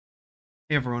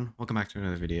Hey everyone, welcome back to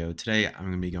another video. Today I'm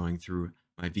going to be going through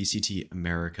my VCT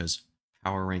America's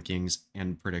power rankings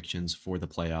and predictions for the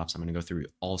playoffs. I'm going to go through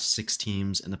all 6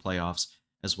 teams in the playoffs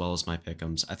as well as my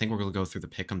pick'ems. I think we're going to go through the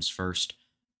pick'ems first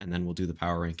and then we'll do the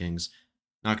power rankings.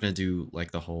 Not going to do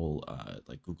like the whole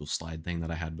like Google slide thing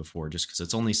that I had before just because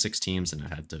it's only 6 teams and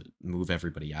I had to move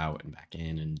everybody out and back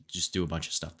in and just do a bunch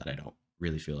of stuff that I don't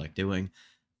really feel like doing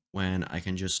when I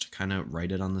can just kind of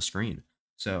write it on the screen.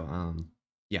 So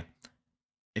yeah.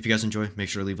 If you guys enjoy, make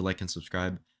sure to leave a like and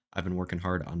subscribe. I've been working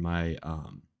hard on my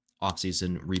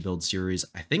off-season rebuild series.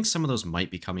 I think some of those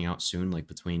might be coming out soon, like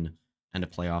between end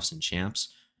of playoffs and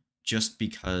champs, just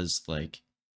because, like,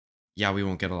 yeah, we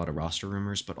won't get a lot of roster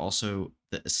rumors, but also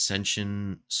the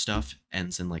Ascension stuff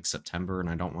ends in, like, September, and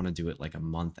I don't want to do it, like, a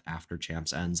month after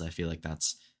champs ends. I feel like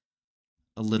that's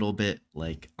a little bit,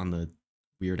 like, on the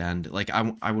weird end. Like,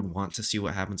 I would want to see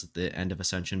what happens at the end of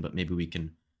Ascension, but maybe we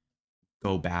can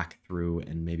go back through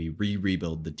and maybe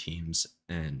rebuild the teams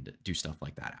and do stuff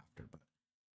like that after. But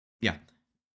yeah,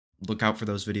 look out for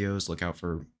those videos. Look out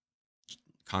for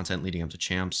content leading up to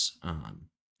champs.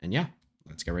 And yeah,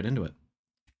 let's get right into it.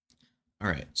 All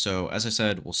right, so as I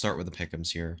said, we'll start with the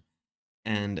pick'ems here.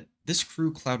 And this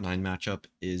Crew Cloud9 matchup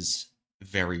is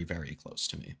very, very close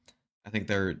to me. I think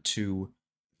there are two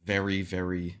very,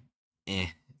 very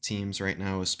teams right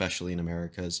now, especially in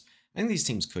Americas. I think these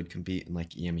teams could compete in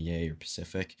like EMEA or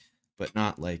Pacific, but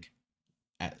not like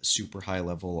at super high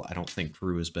level. I don't think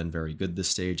Crew has been very good this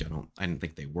stage. I didn't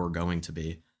think they were going to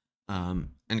be. And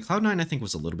Cloud9 I think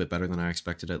was a little bit better than I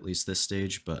expected at least this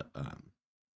stage, but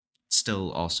still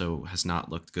also has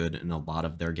not looked good in a lot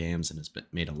of their games and has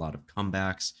made a lot of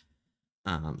comebacks.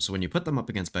 So when you put them up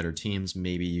against better teams,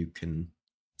 maybe you can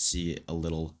see a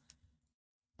little,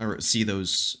 or see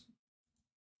those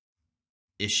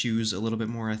issues a little bit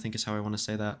more, I think is how I want to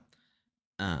say that.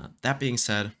 That being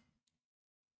said,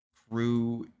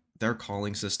 Crew, their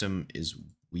calling system is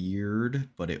weird,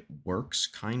 but it works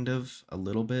kind of a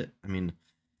little bit. I mean,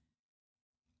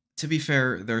 to be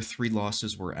fair, their 3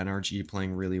 losses were NRG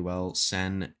playing really well,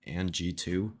 Sen and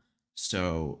G2.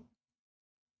 So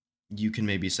you can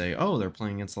maybe say, oh, they're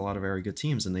playing against a lot of very good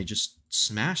teams, and they just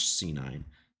smashed C9.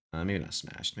 Maybe not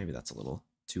smashed. Maybe that's a little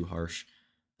too harsh.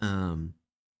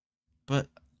 But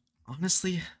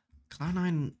honestly,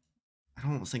 Cloud9, I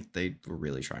don't think they were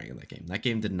really trying in that game. That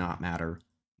game did not matter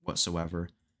whatsoever.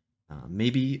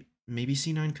 Maybe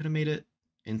C9 could have made it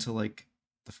into like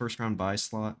the first round bye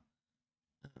slot,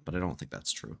 but I don't think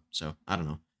that's true. So I don't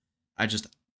know. I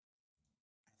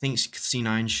think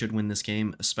C9 should win this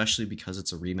game, especially because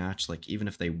it's a rematch. Like even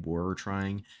if they were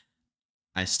trying,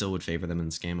 I still would favor them in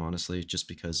this game, honestly, just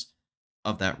because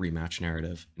of that rematch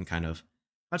narrative and kind of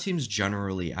how teams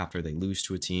generally, after they lose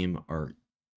to a team, are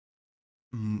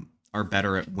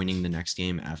better at winning the next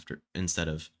game after instead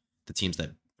of the teams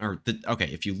that are okay.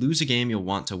 If you lose a game, you'll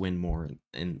want to win more,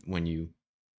 and when you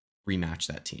rematch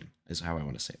that team is how I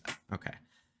want to say that. Okay,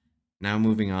 now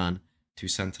moving on to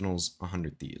Sentinels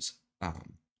 100 Thieves. I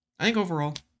think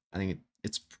overall, I think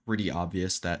it's pretty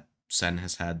obvious that Sen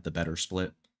has had the better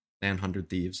split than 100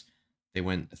 Thieves. They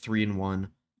went 3-1.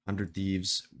 100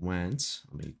 Thieves went,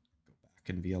 let me go back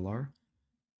in VLR,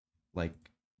 like,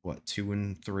 what,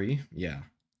 2-3? Yeah.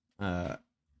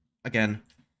 Again,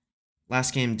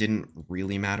 last game didn't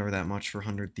really matter that much for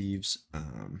 100 Thieves.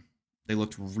 They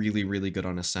looked really, really good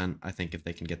on Ascent. I think if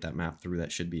they can get that map through,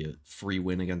 that should be a free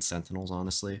win against Sentinels,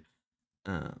 honestly.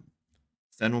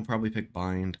 Sen will probably pick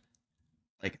Bind.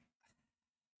 Like,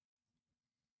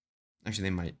 actually,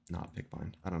 they might not pick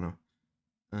Bind. I don't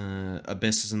know.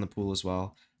 Abyss is in the pool as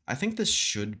well. I think this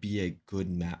should be a good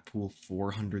map pool for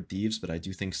 100 Thieves, but I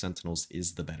do think Sentinels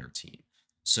is the better team.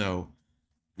 So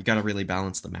you got to really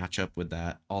balance the matchup with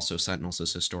that. Also, Sentinels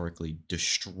has historically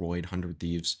destroyed 100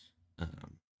 Thieves.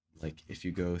 Like, if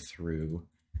you go through,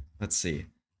 let's see,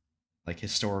 like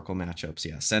historical matchups,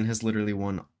 yeah, Sen has literally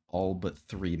won all but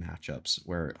 3 matchups,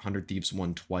 where 100 Thieves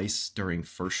won twice during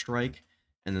First Strike,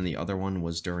 and then the other one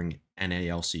was during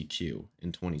NALCQ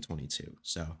in 2022.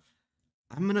 So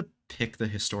I'm going to pick the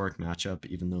historic matchup,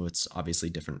 even though it's obviously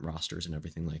different rosters and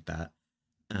everything like that.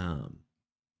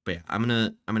 But yeah, I'm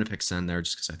gonna pick Sen there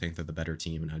just because I think they're the better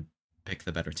team, and I'd pick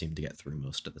the better team to get through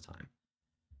most of the time.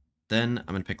 Then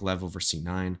I'm gonna pick Lev over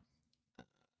C9.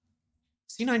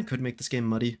 C9 could make this game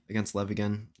muddy against Lev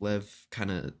again. Lev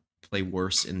kind of play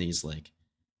worse in these like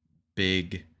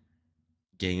big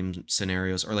game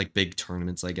scenarios or like big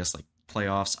tournaments, I guess, like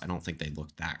playoffs. I don't think they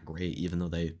look that great, even though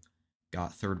they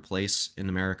got 3rd place in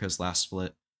America's last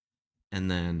split.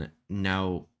 And then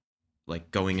now,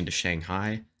 like going into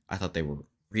Shanghai, I thought they were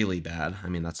really bad. I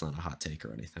mean, that's not a hot take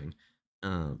or anything.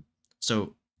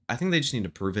 So I think they just need to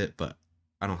prove it, but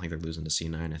I don't think they're losing to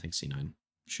C9. I think C9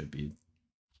 should be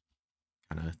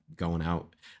kind of going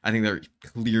out. I think they're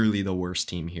clearly the worst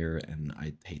team here, and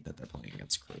I hate that they're playing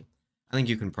against Crew. I think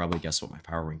you can probably guess what my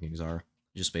power rankings are,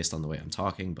 just based on the way I'm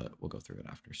talking, but we'll go through it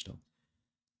after still.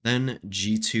 Then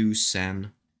G2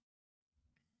 Sen.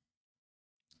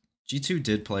 G2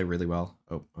 did play really well.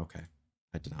 Oh, okay.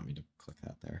 I did not mean to click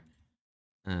that there.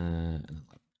 And then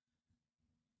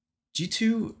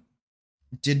G2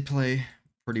 did play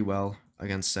pretty well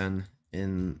against Sen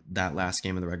in that last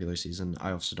game of the regular season.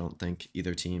 I also don't think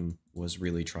either team was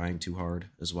really trying too hard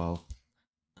as well.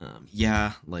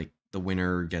 Yeah, like the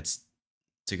winner gets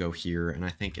to go here, and I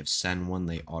think if Sen won,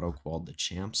 they auto-qualled the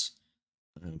champs.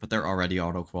 But they're already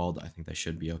auto-qualled. I think they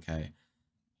should be okay.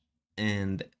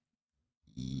 And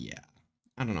yeah,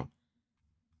 I don't know.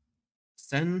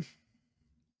 Sen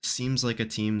seems like a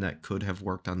team that could have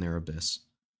worked on their Abyss.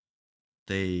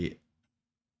 They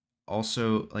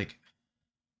also, like,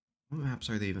 what maps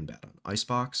are they even bad on?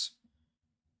 Icebox,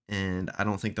 and I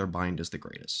don't think their bind is the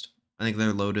greatest. I think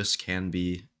their Lotus can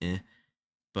be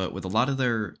but with a lot of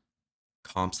their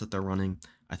comps that they're running,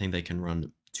 I think they can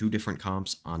run 2 different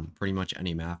comps on pretty much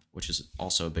any map, which is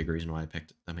also a big reason why I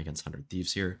picked them against 100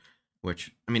 Thieves here,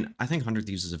 which, I mean, I think 100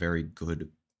 Thieves is a very good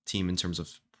team in terms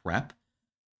of prep,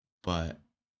 but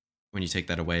when you take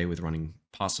that away with running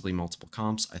possibly multiple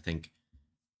comps, I think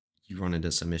you run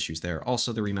into some issues there.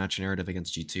 Also, the rematch narrative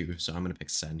against G2, so I'm going to pick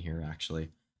Sen here, actually.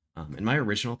 In my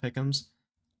original pick'ems,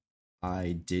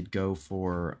 I did go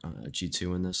for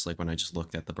G2 in this, like when I just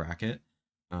looked at the bracket.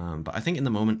 But I think in the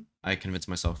moment, I convinced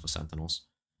myself with Sentinels.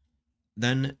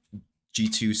 Then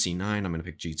G2 C9, I'm going to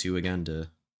pick G2 again to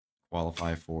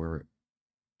qualify for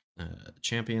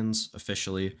champions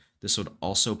officially. This would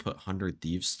also put 100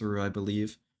 Thieves through, I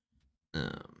believe,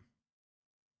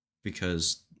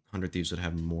 because 100 Thieves would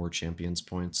have more champions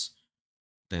points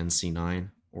than C9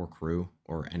 or Crew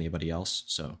or anybody else.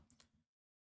 So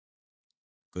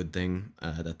good thing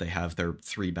that they have their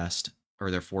 3 best or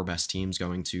their 4 best teams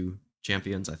going to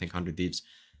champions. I think 100 Thieves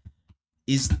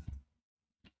is,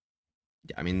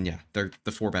 I mean, yeah, they're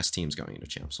the 4 best teams going into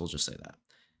champs. So we'll just say that.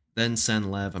 Then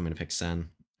Sen Lev, I'm going to pick Sen.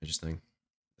 I just think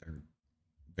they're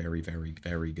very, very,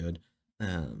 very good.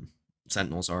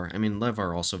 Sentinels are. I mean, Lev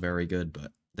are also very good,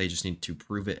 but they just need to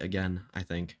prove it again, I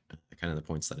think. Kind of the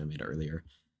points that I made earlier.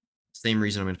 Same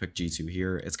reason I'm going to pick G2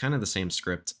 here. It's kind of the same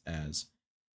script as...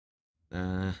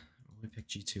 let me pick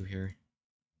G2 here.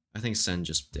 I think Sen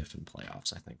just diff in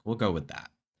playoffs, I think. We'll go with that.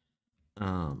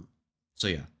 So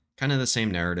yeah, kind of the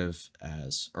same narrative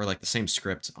as... Or like the same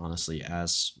script, honestly,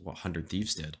 as what 100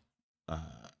 Thieves did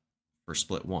for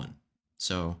Split 1.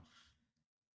 So...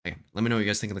 Okay, let me know what you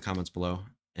guys think in the comments below.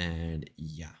 And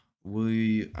yeah,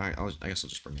 I guess I'll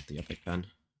just bring up the epic then,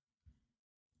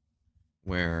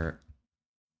 where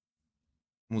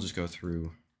we'll just go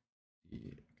through the, okay,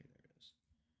 there it is.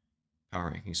 Power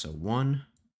ranking. So 1.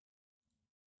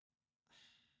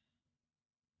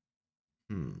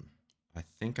 I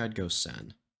think I'd go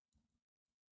Sen.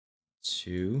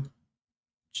 2,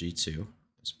 G2.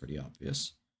 That's pretty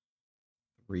obvious.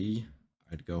 3,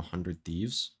 I'd go 100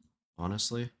 Thieves,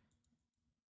 honestly.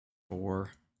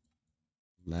 4,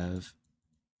 Lev.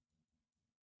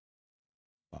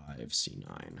 5,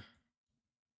 C9.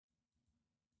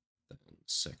 Then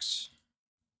 6,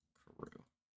 Crew.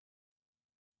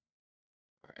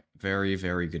 Alright, very,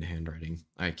 very good handwriting.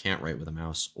 I can't write with a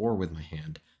mouse or with my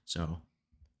hand. So,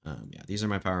 yeah, these are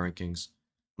my power rankings.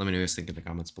 Let me know what you guys think in the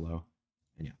comments below.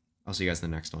 And yeah, I'll see you guys in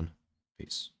the next one.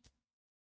 Peace.